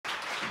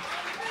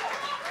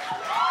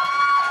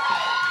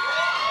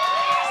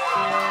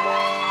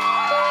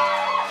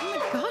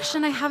gosh,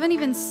 and I haven't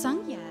even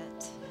sung yet.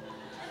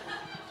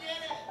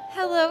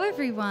 Hello,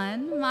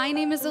 everyone. My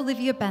name is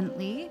Olivia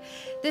Bentley.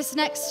 This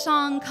next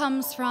song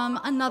comes from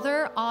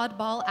another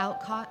oddball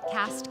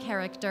outcast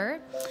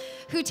character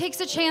who takes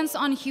a chance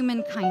on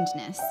human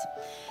kindness.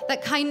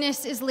 That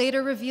kindness is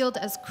later revealed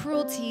as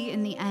cruelty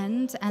in the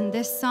end, and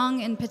this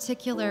song in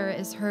particular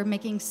is her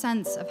making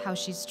sense of how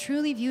she's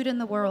truly viewed in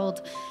the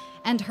world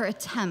and her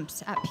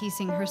attempt at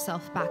piecing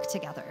herself back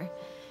together.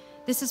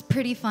 This is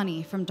Pretty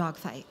Funny from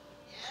Dogfight.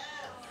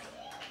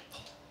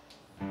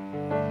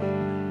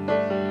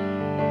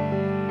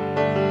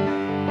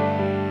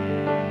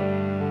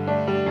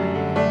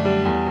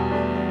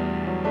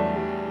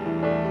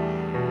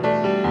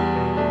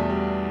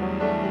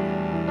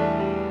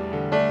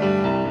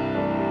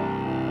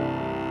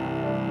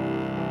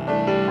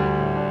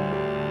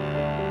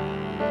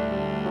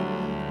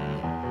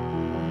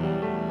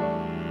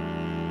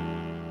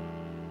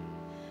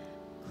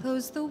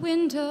 Close the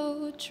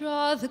window,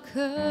 draw the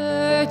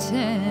curtain.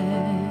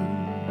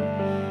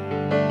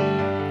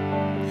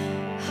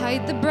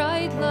 Hide the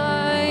bright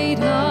light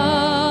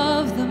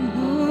of the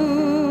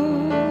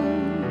moon.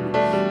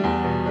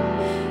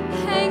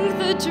 Hang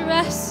the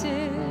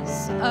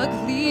dresses,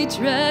 ugly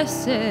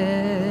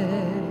dresses.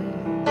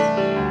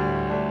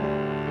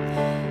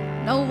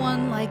 No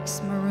one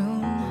likes maroon.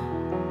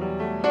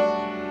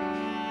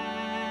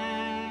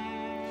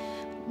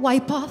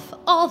 Wipe off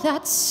all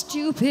that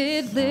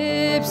stupid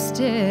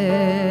lipstick.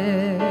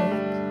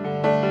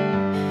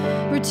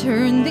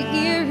 Return the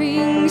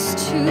earrings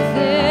to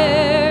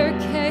their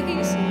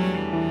case.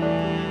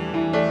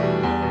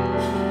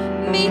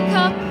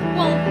 Makeup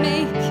won't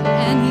make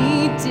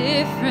any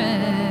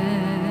difference.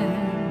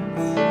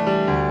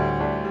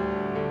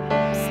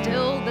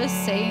 Still the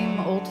same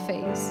old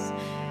face.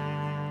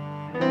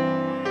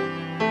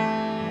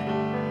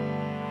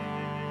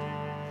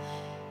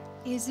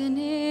 Isn't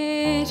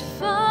it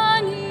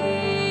funny?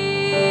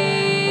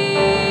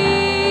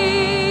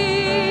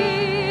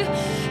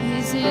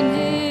 Isn't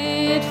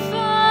it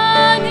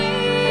funny?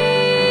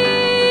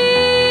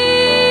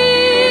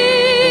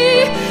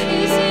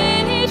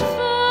 Isn't it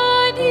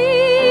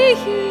funny?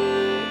 You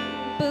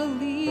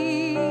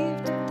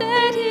believed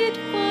that it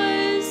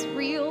was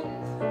real.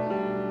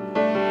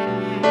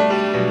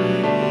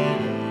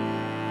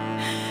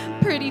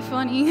 Pretty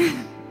funny.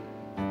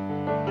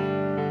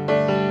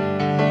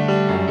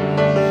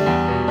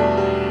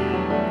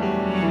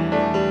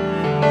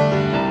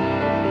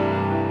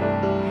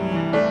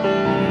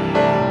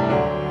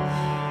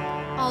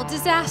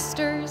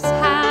 Disasters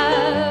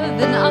have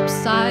an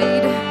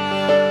upside.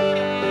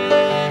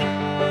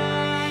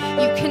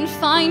 You can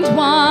find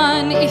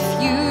one if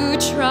you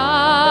try.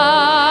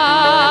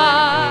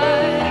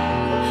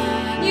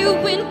 You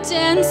went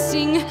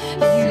dancing,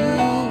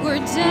 you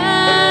were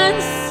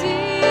dancing.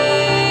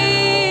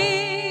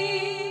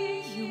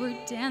 You were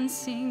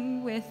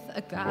dancing with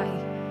a guy.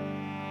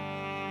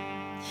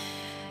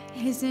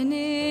 Isn't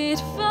it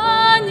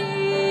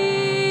funny?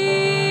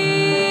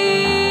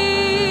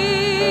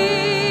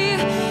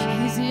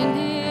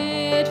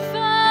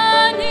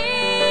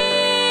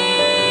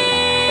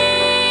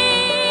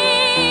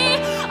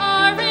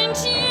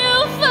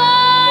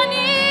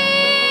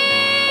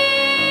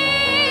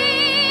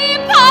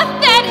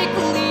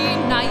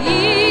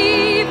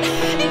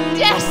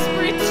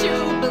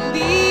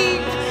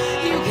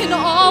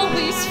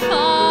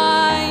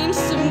 Find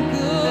some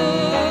good.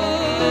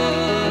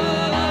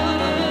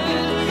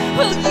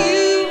 Well,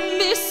 you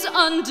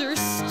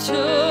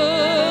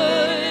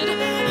misunderstood,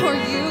 or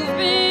you've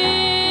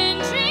been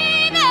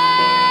dreaming.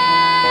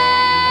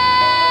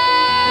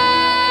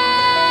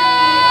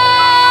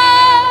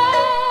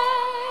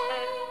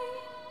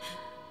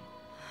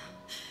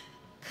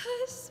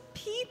 'Cause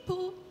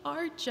people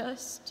are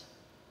just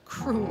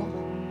cruel.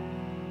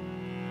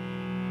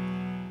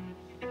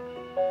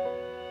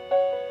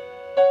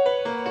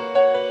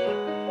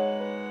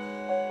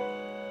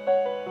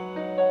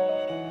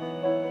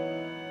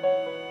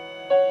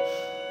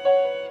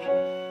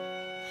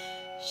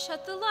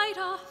 Shut the light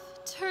off,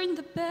 turn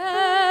the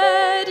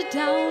bed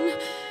down.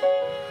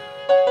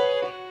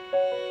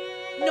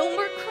 No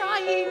more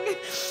crying,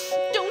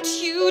 don't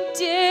you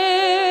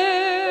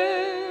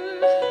dare.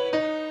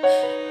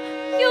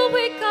 You'll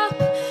wake up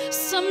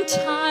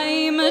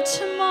sometime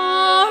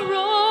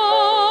tomorrow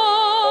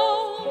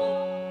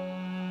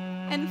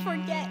and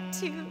forget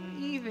to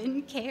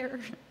even care.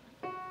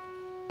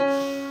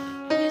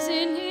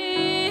 Isn't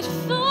it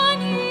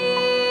funny?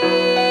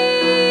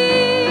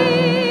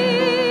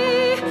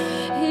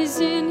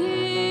 Isn't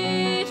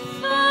it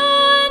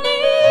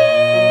funny?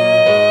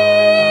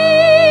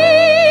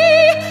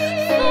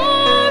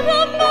 For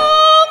a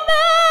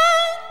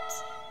moment,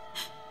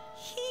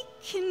 he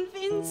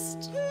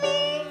convinced me.